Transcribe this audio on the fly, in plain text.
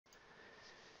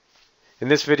In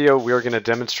this video, we are going to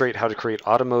demonstrate how to create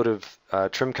automotive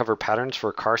trim cover patterns for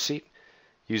a car seat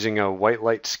using a white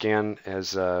light scan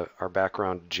as our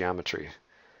background geometry.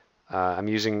 I'm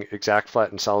using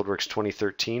ExactFlat in SolidWorks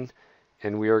 2013,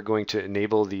 and we are going to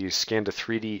enable the Scan to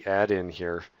 3D add-in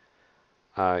here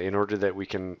in order that we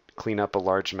can clean up a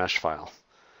large mesh file.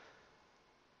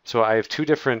 So I have two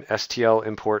different Stl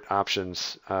Import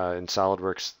options in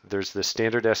SolidWorks. There's the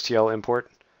standard Stl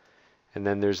import, and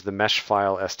then there's the mesh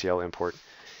file Stl import.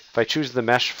 If I choose the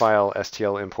mesh file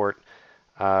Stl import,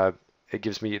 it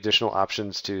gives me additional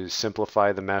options to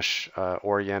simplify the mesh,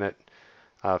 orient it,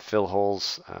 fill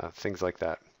holes, things like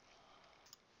that.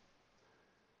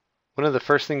 One of the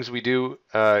first things we do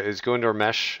is go into our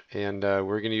mesh, and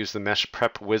we're going to use the mesh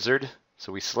prep wizard.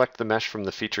 So we select the mesh from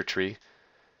the feature tree,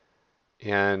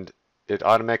 and it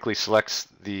automatically selects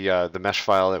the mesh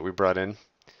file that we brought in.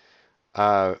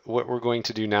 What we're going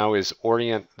to do now is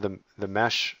orient the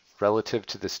mesh relative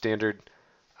to the standard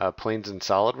planes in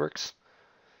SolidWorks.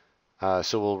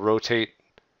 So we'll rotate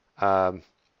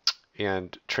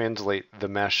and translate the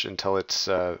mesh until it's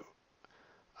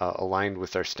aligned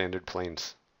with our standard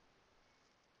planes.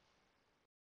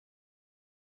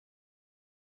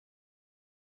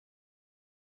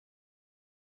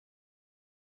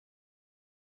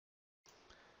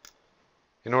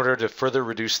 In order to further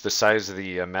reduce the size of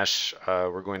the mesh,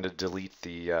 we're going to delete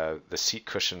the seat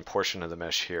cushion portion of the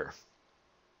mesh here.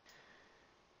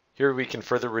 Here we can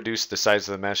further reduce the size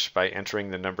of the mesh by entering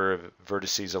the number of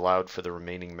vertices allowed for the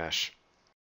remaining mesh.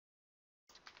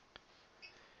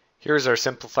 Here's our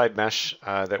simplified mesh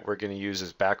that we're going to use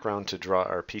as background to draw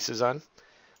our pieces on.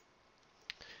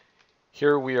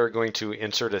 Here we are going to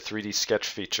insert a 3D sketch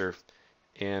feature,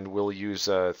 and we'll use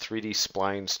 3D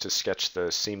splines to sketch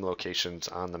the seam locations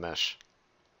on the mesh.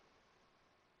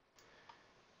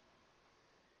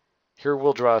 Here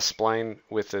we'll draw a spline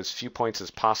with as few points as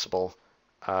possible.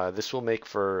 This will make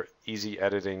for easy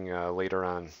editing later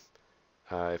on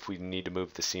if we need to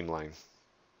move the seam line.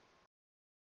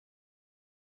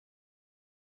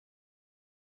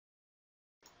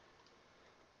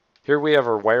 Here we have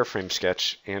our wireframe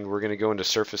sketch, and we're going to go into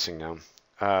surfacing now.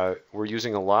 We're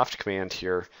using a loft command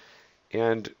here,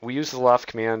 and we use the loft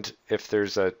command if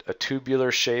there's a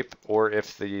tubular shape or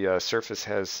if the surface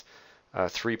has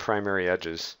 3 primary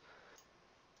edges.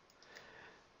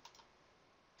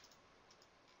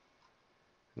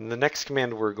 And the next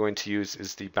command we're going to use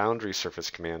is the boundary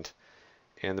surface command,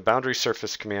 and the boundary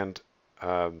surface command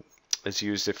is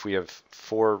used if we have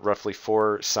roughly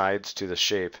four sides to the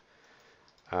shape.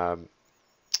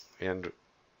 And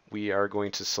we are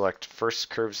going to select first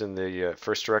curves in the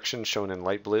first direction shown in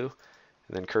light blue,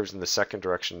 and then curves in the second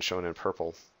direction shown in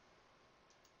purple.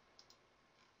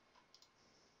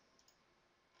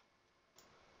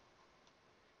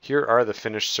 Here are the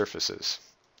finished surfaces.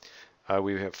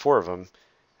 We have 4 of them,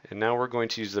 and now we're going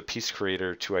to use the piece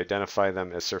creator to identify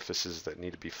them as surfaces that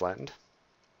need to be flattened.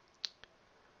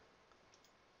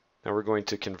 Now we're going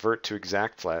to convert to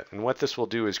ExactFlat, and what this will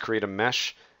do is create a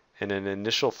mesh and an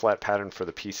initial flat pattern for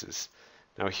the pieces.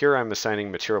 Now here I'm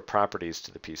assigning material properties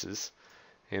to the pieces,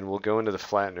 and we'll go into the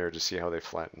flattener to see how they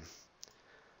flatten.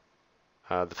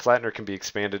 The flattener can be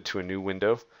expanded to a new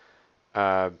window,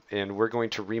 and we're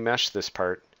going to remesh this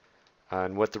part,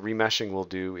 and what the remeshing will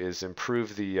do is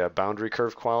improve the boundary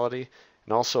curve quality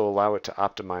and also allow it to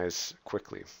optimize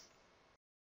quickly.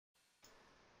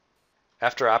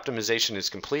 After optimization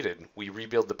is completed, we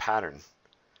rebuild the pattern.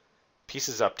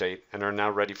 Pieces update and are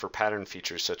now ready for pattern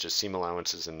features such as seam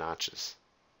allowances and notches.